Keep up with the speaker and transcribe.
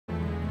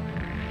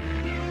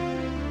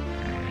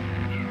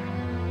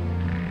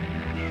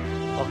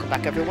Welcome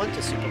back everyone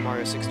to Super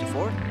Mario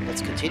 64.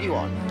 Let's continue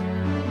on.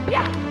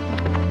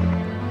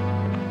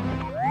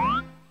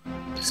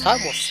 This time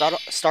we'll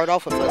start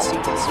off with a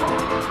sequence.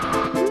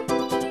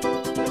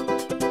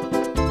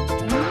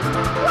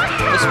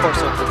 This course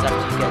opens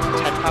after you get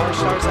 10 power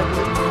stars, I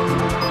believe.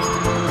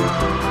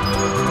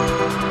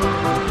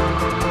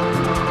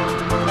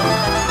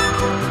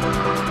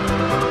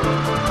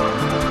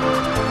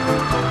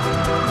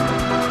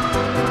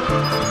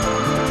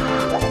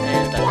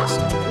 And I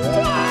messed up.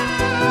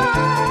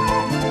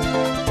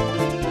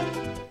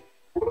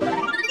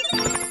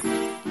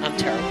 I'm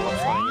terrible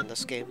at flying in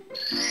this game.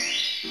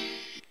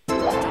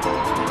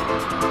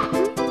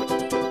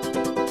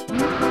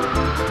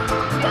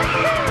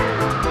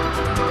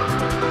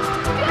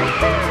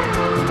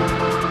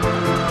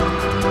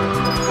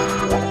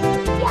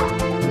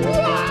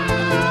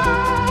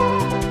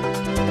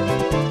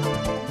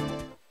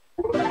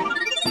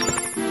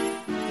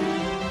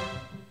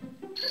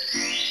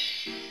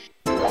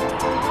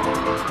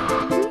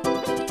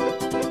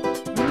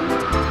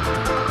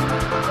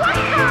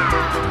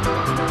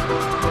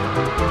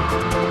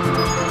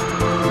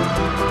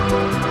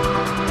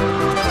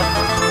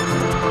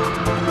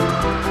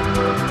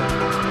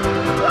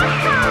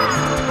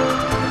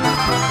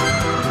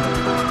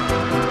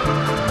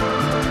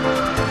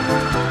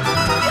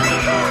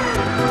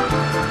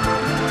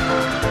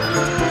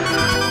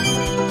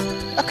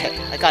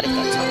 Got it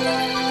that time.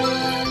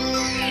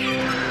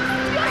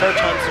 Third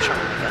time's the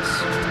charm, I guess.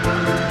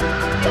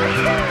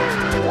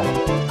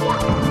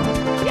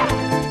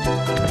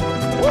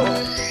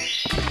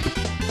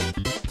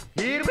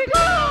 Here we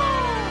go!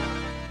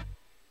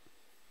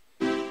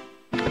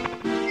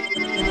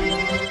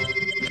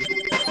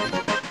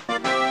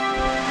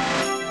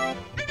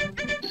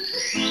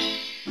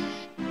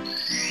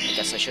 I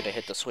guess I should have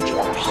hit the switch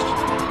first.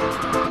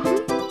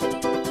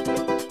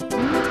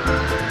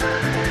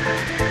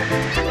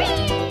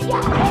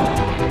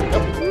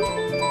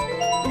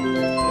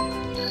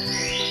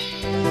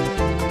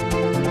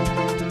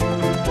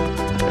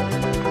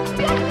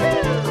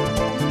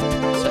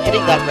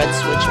 Hitting that red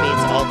switch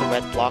means all the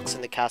red blocks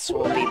in the castle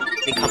will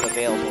become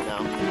available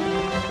now.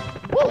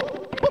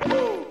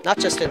 Not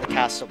just in the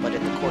castle, but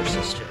in the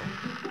courses too.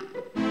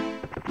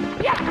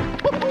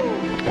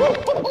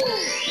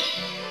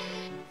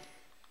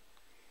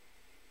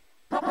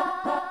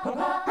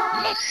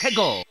 Let's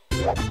go!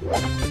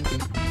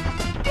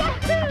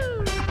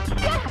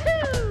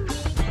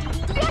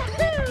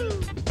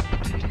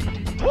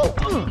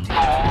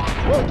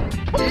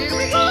 Here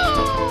we go!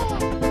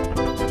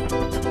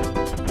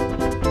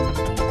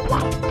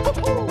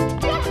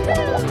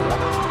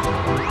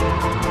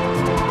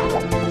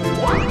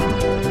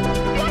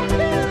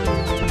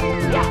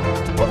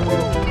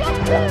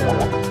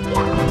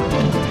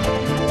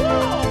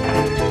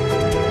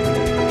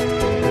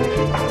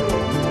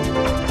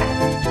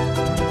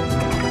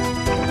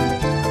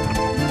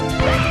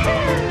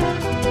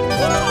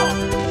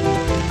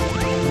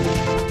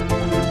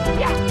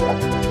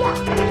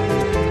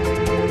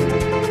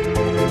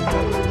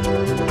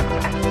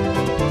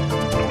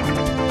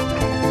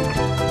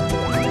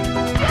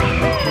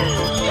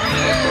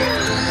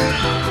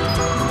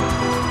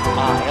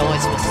 I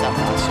always miss that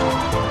last one.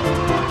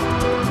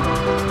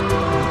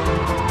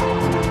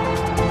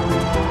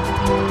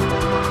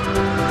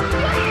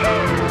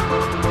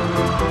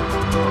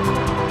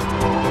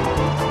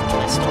 Can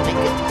I still make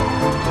it?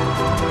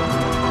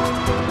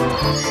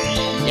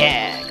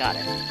 Yeah, got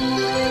it.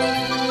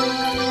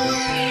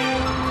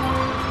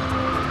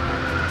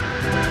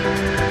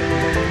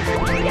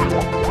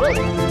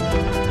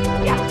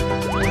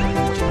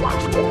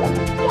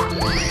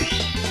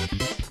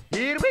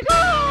 Here we go!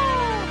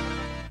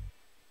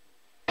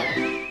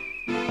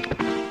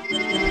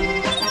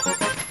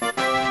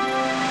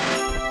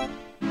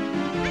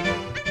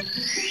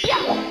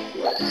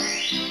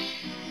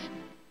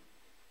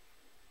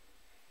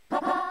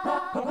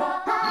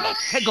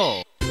 Let's go!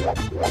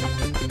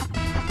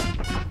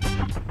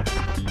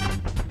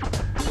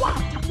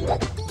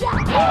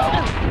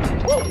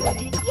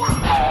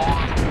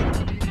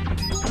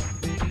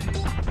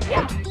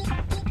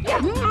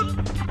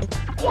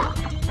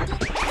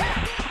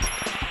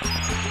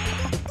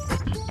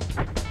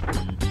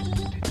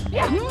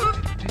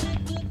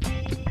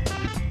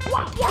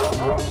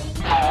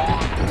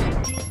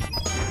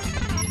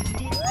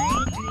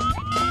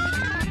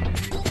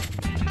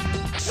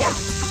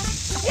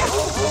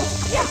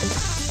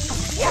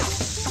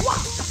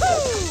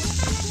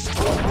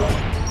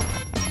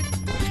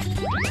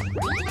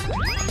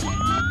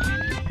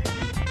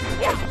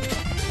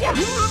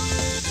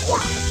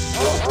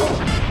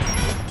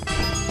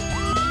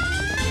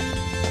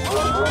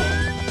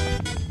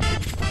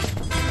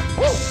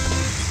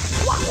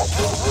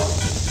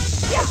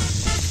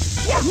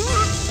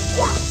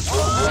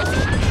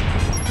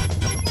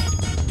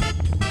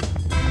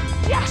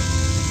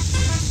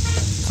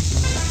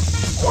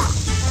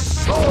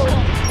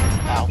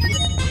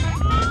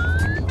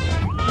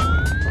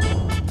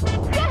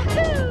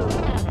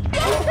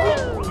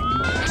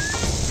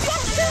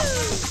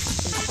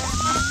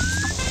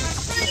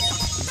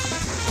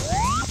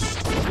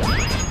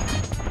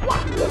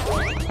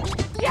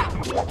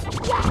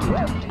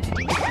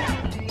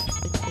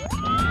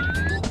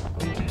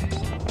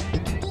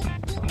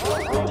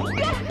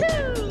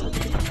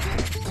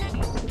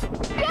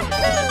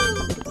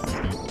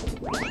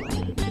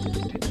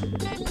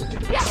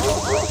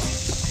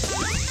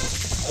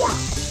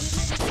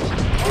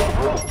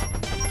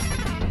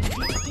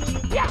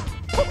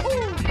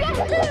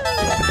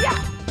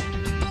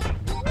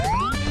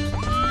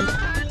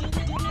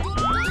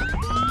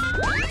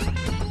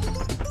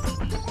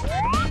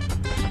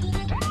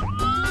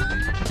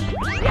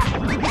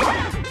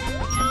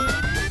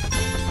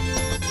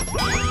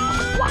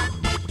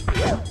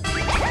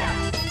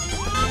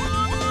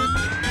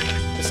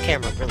 This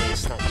camera really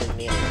is not doing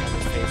me any kind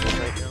of favors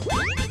right now.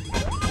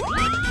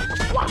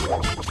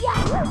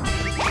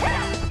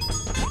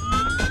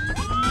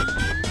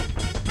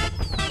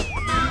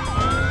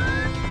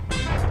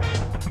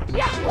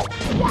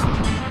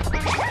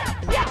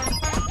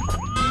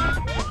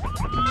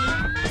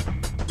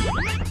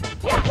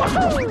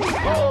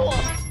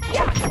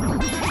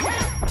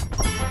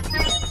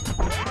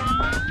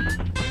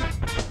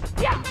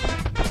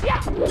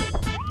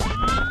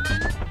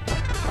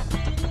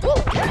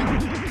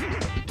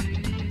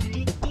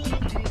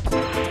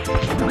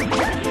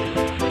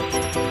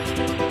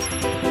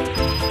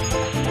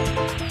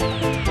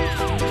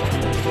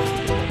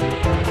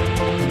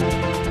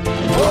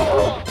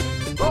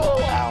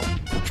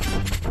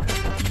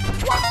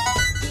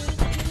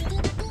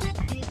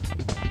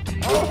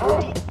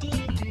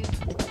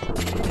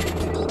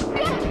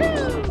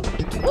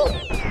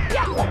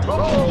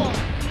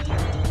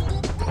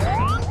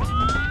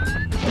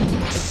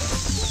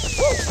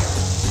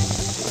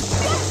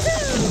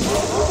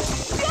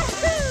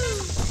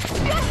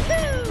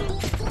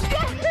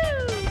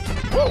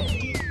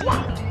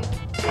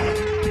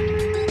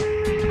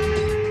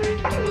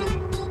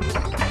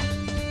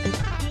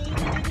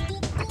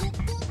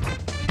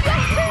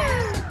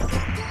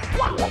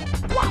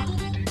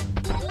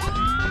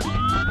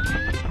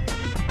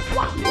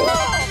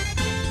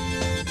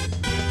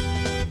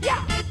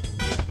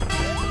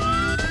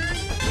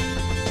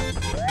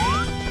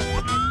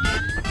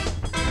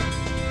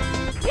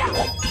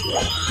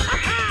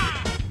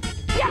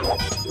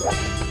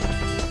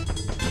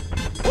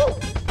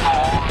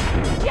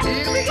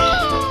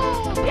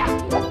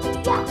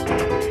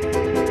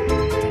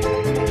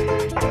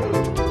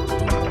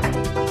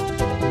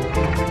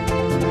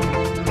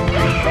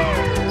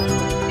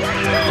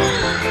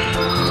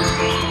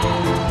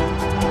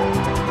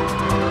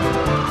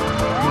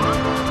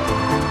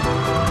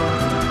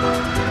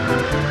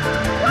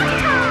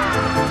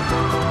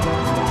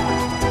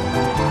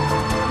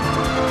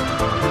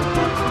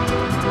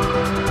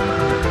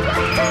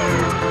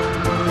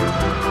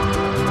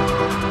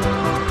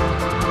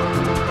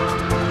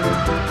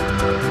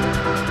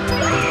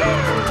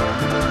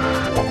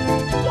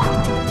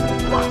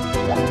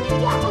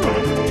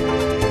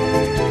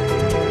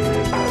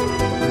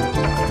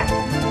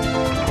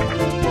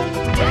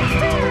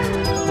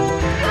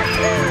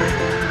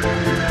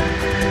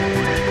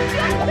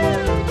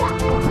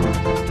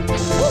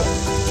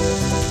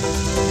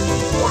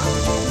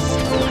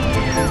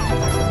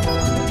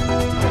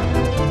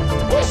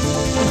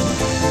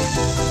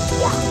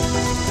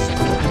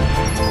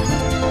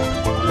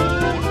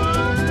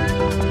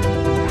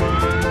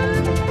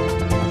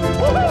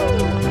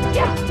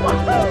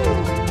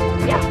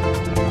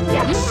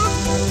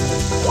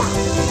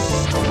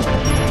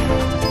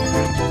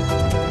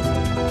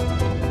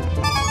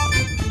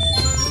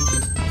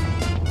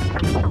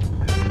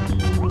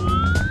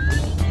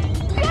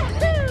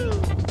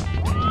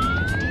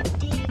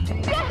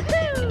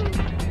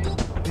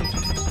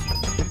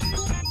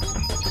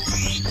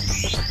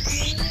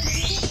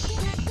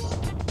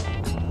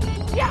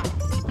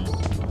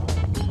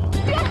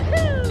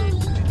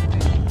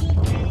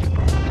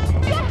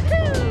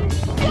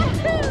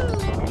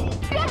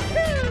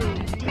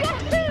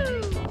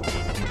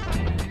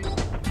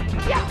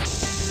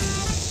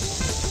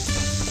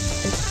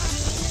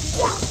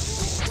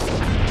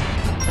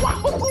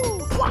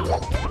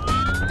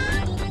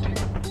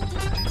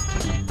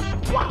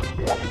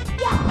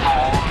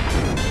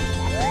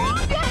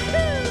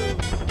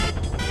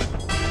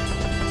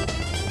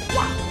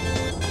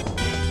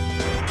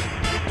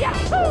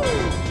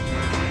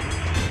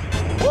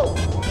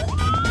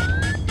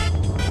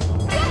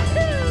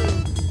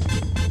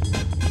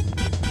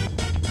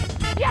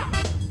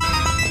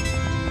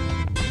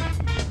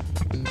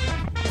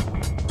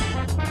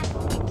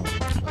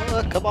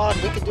 Come on,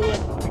 we can do it.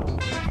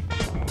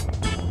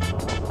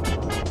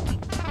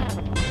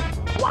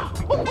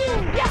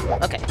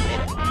 Okay, made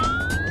it.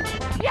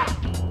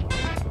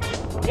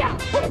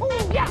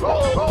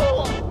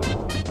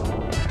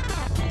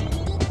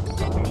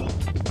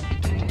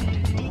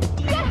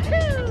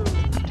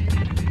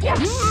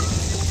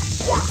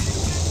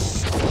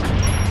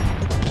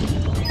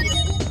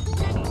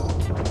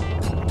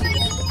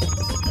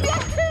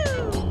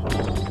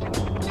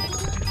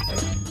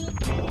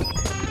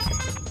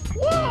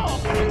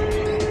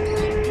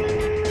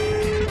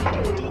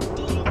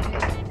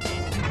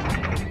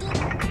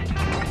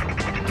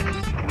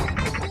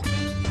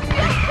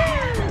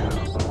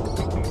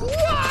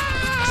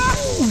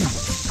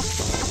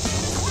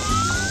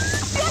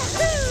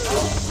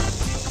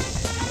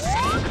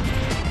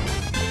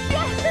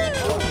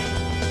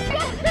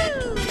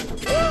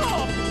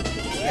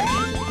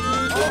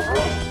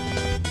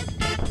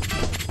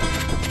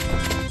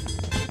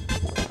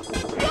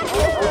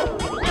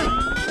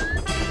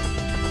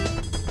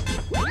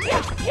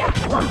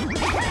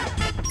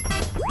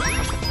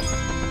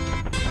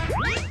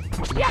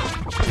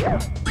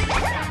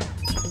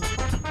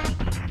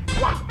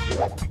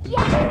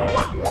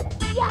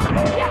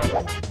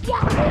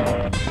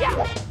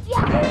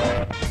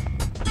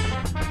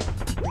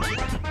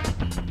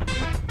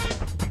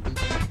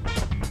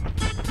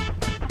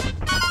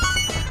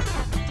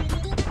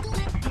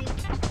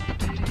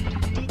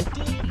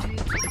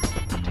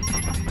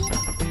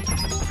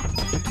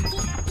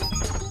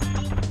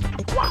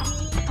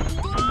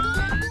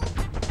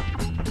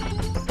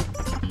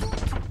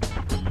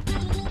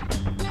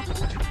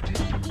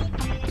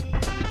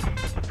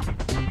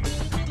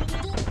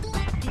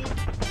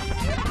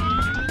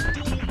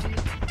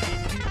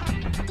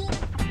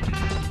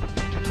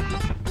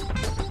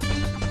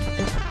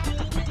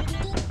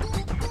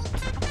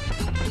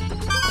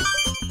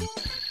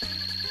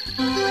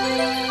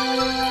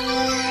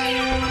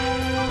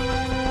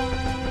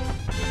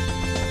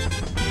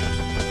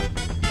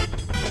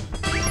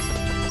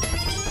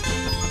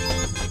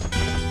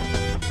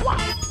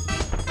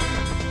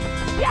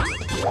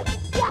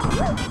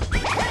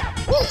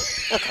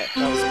 Okay,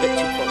 that was a bit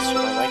too close for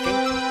my liking.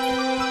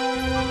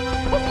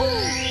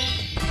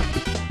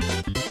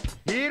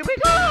 Here we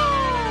go!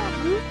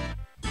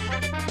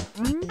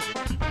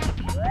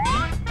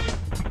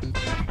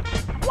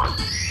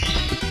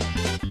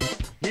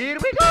 Here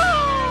we go!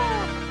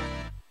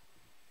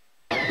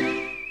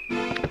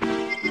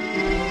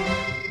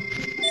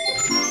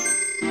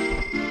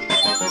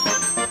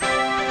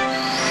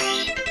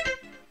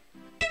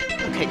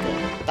 Okay,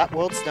 good. That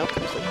world's now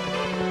complete.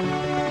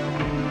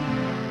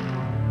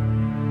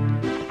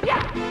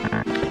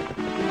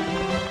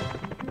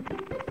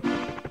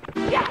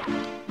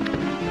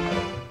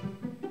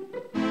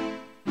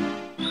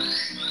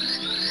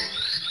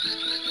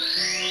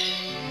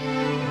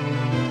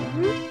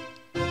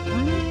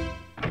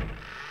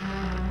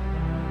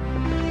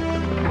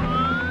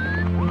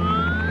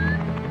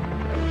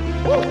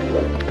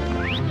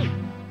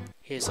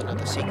 Here's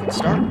another secret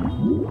star.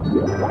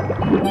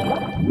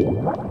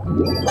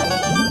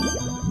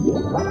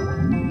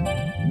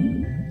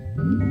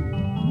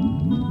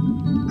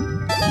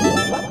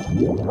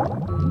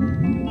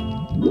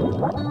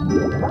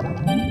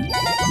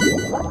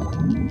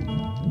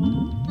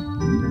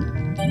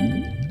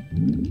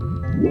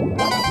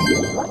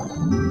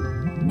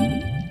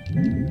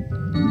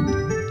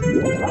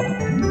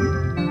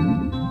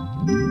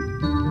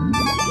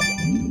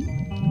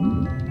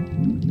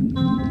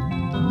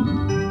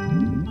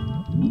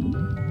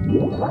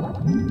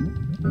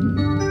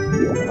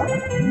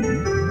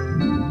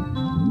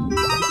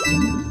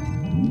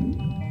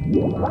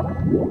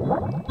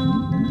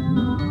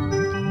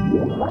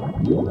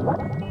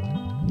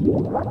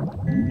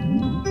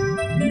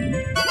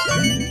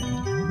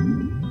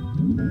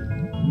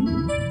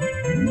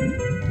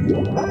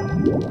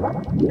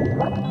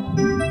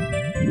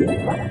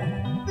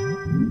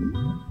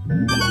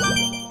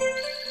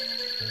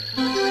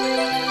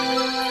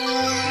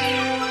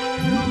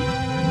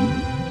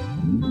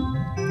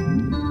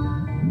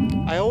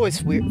 I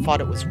always thought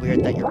it was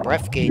weird that your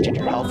breath gauge and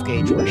your health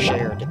gauge were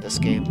shared in this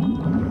game.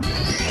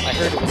 I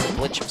heard it was a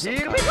glitch of some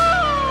Here we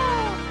kind.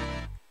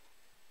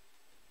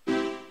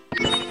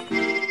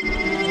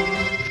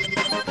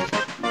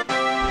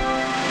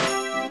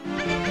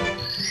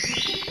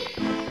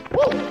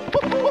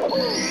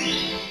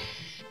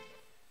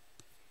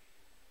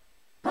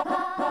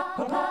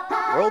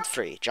 World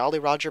 3, Jolly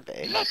Roger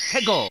Bay.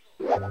 Let's go!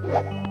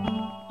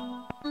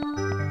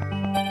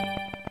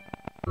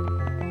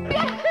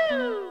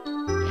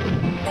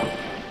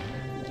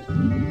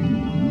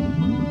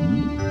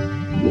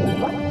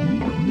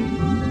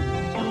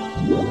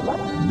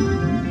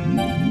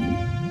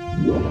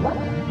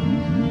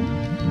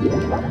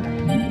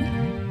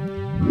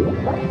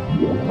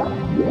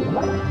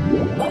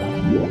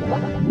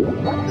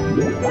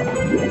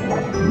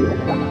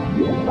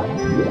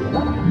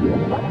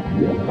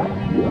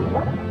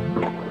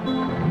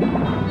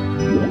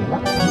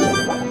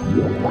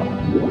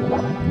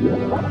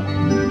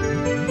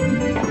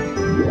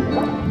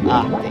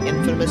 Ah, the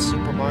infamous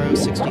Super Mario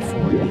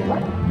 64 year.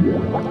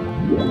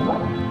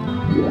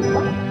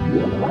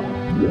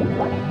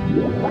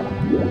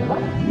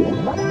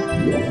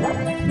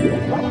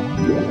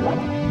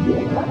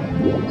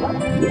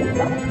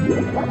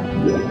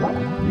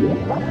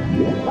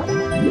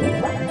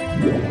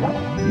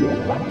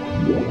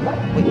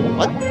 Wait,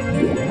 what?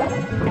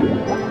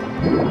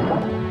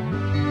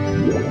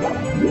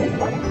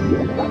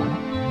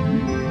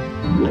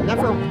 I'm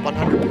never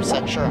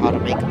 100% sure how to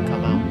make them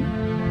come out.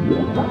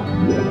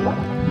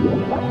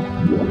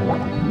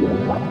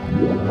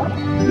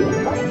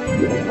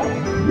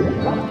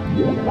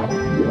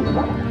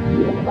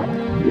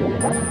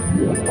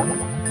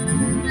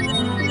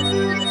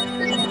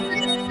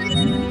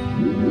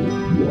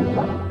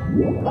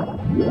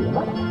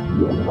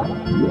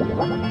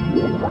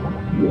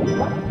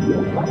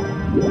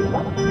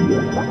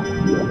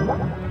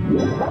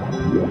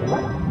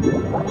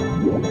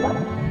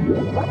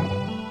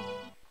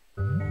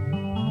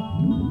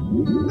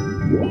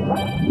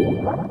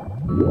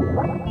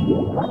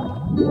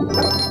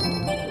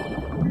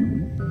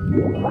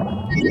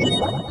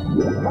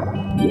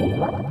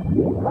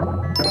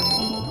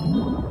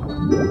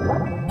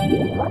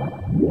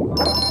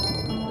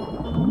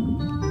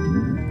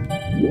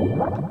 If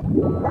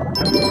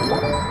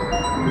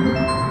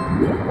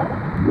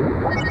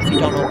you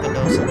don't open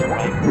those in the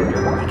right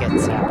order, you get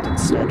zapped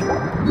instead.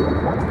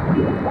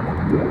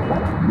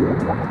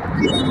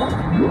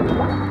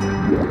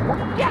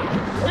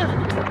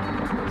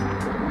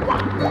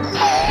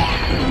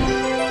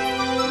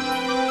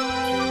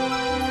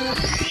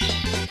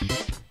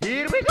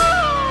 Here we go!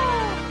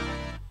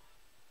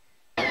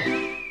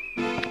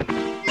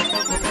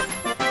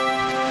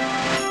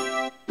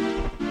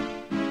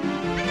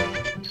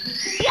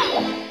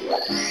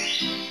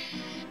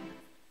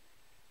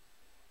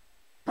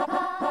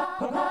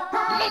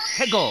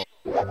 Let's go!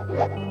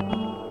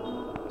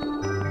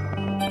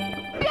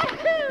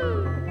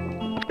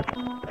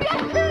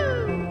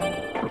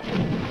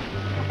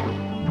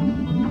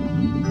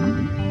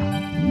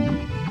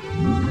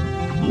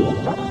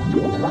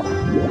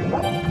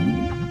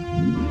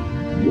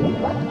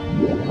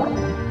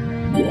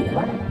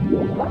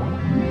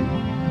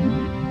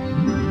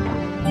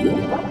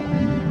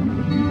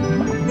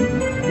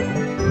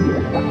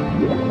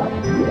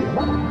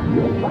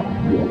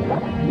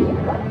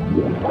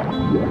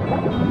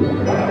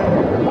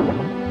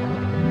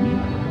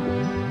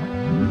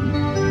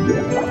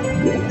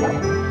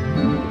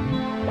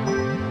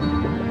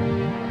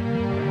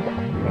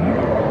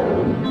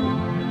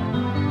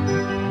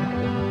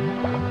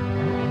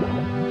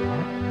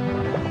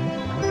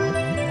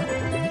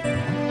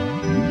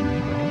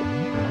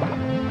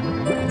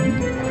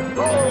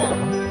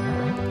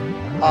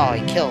 Oh,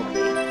 he killed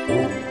me.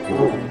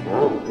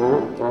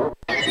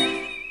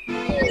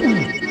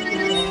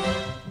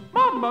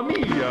 Mamma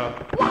mia!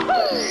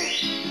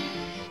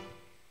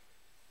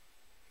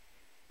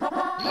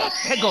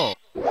 Let's go!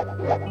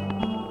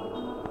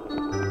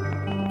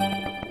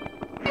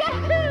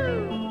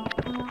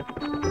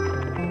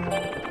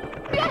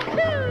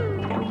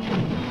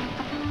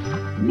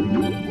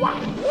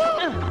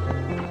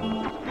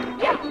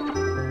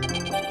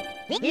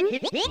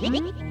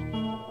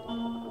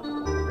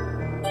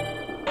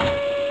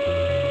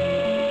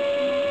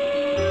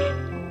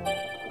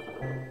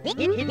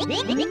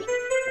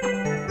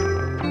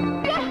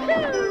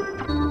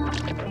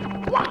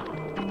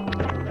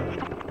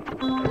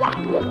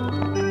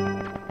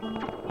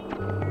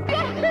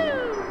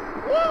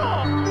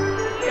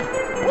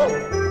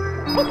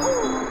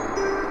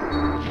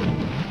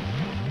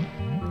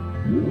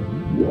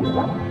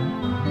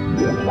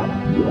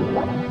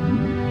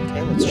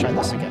 Okay, let's try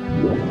this again.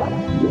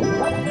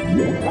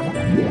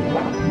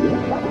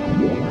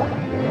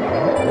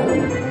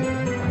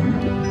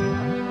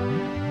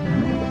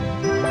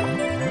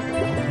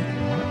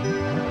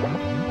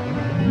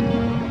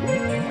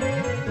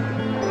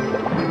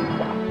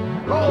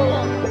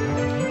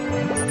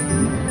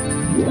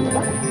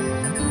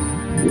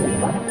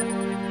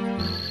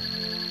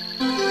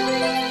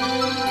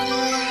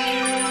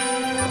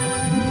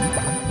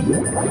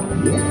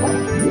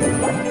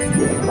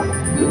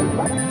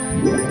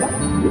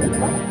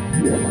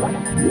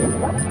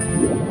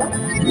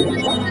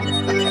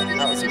 Okay,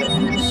 that was a bit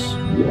close.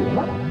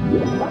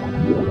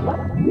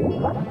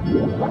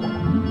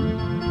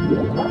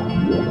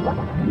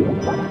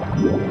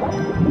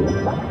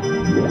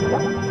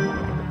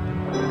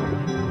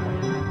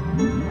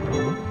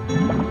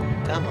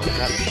 Come on,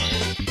 grab it.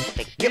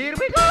 Thank you. Here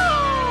we go!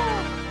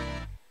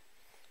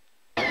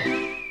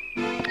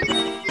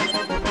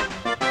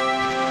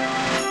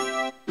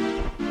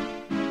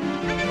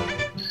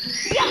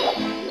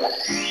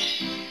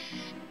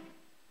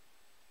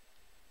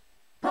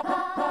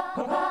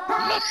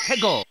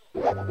 Let's go!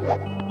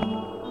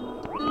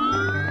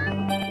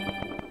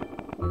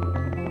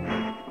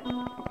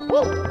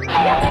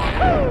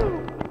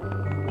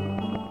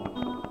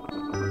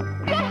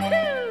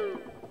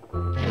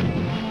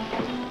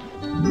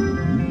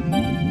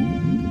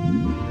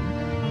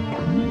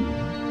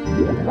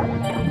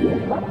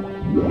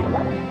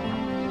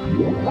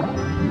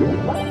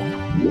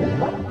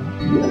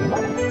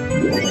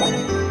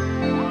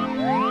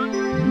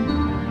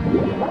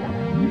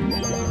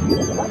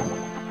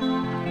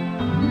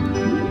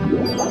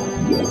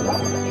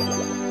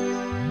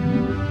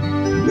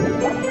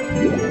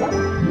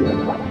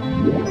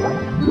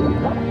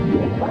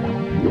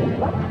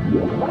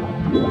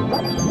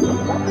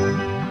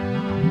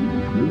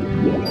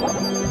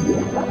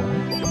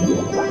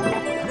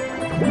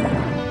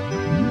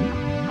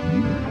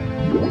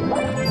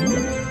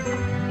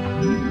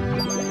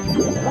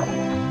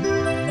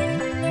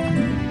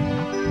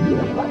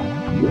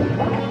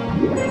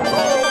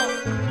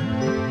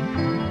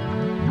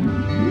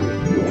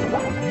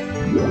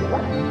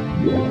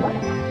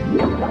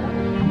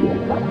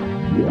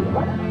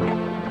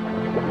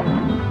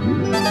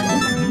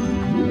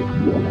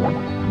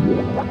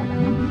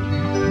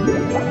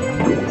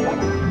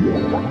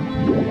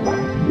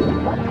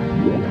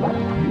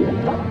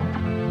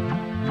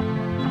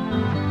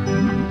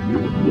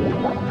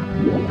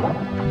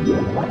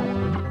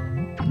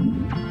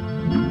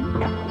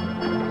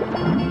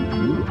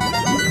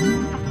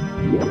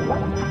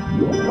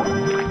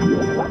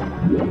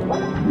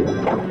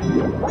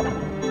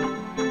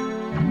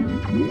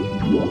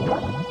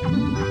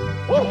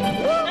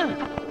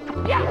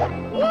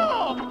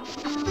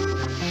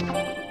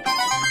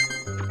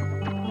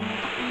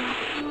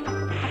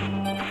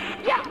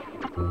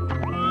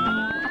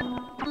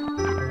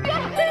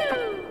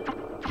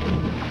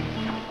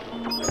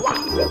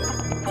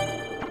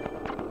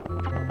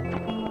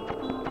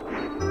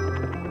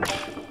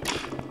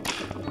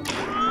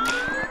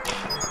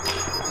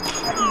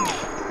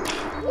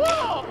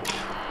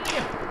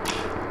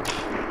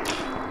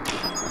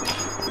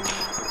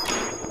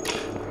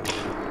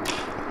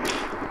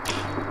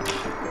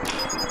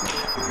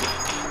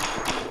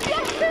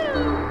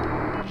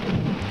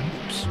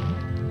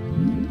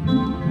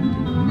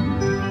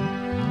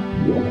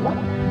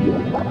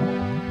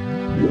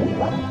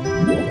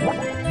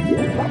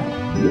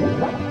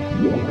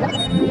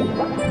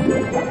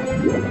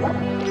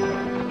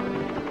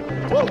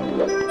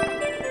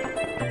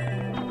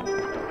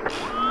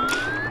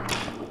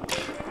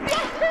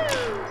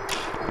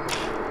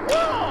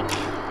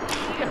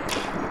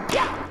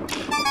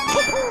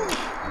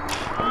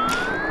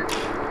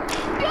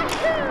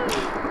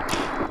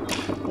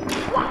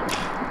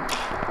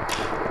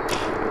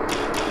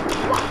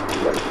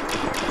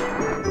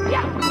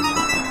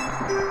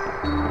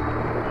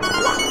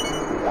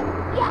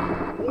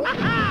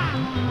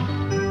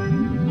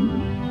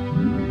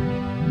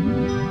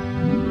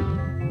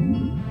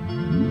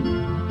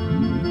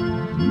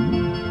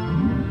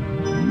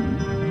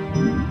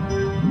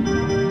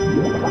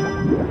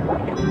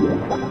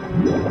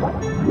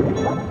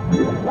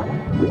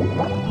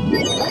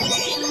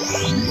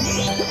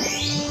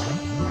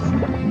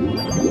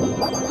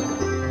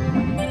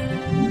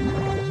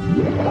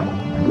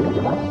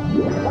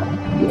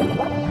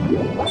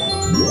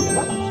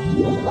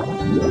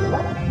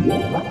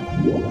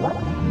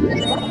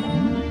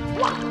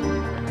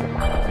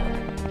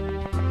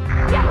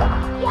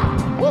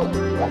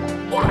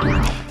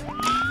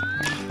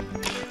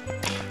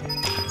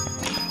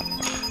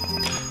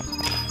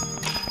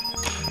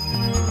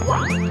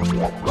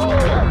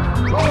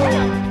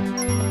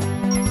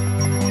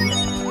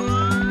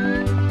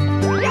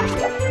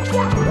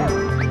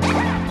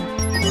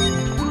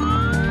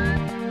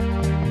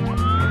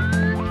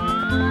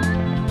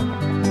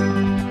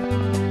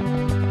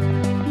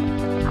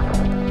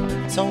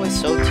 It's always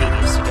so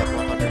tedious to get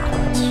 100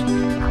 coins.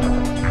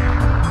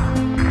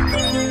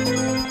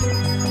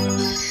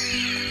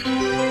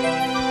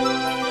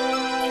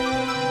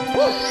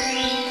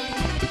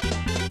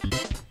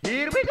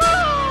 Here we go!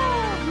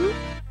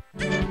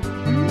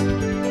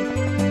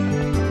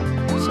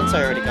 Since I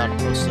already got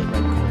most of the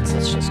red coins,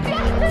 let's just go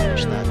ahead and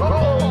finish that.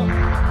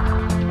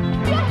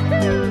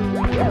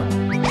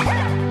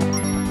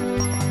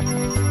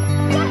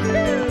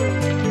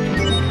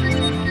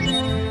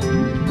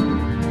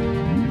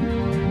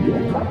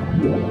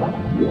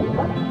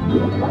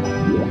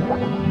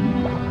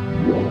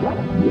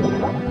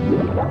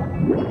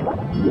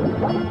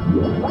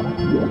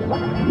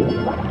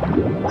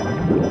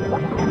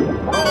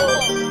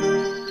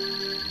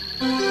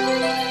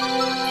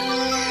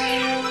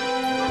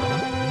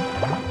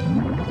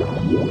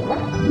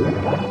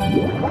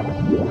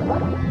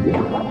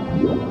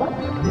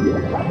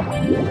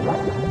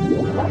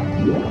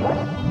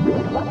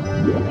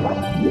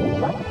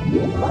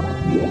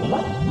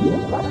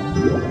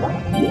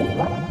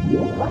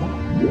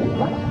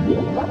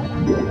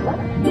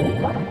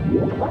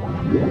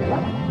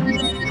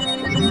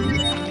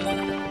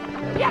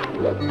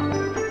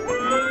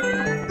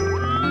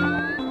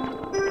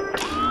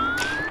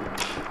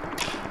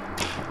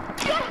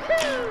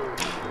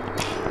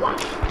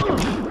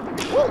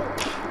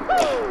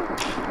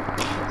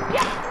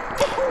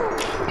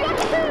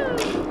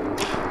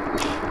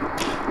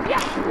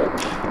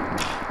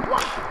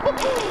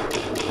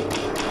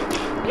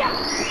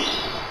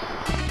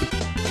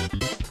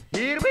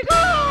 Here we go!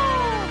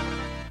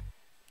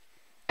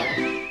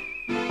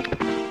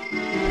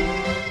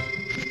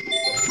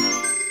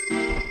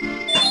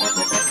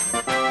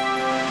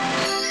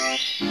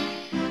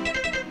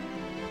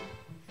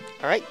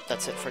 Alright,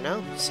 that's it for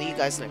now. See you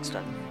guys next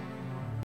time.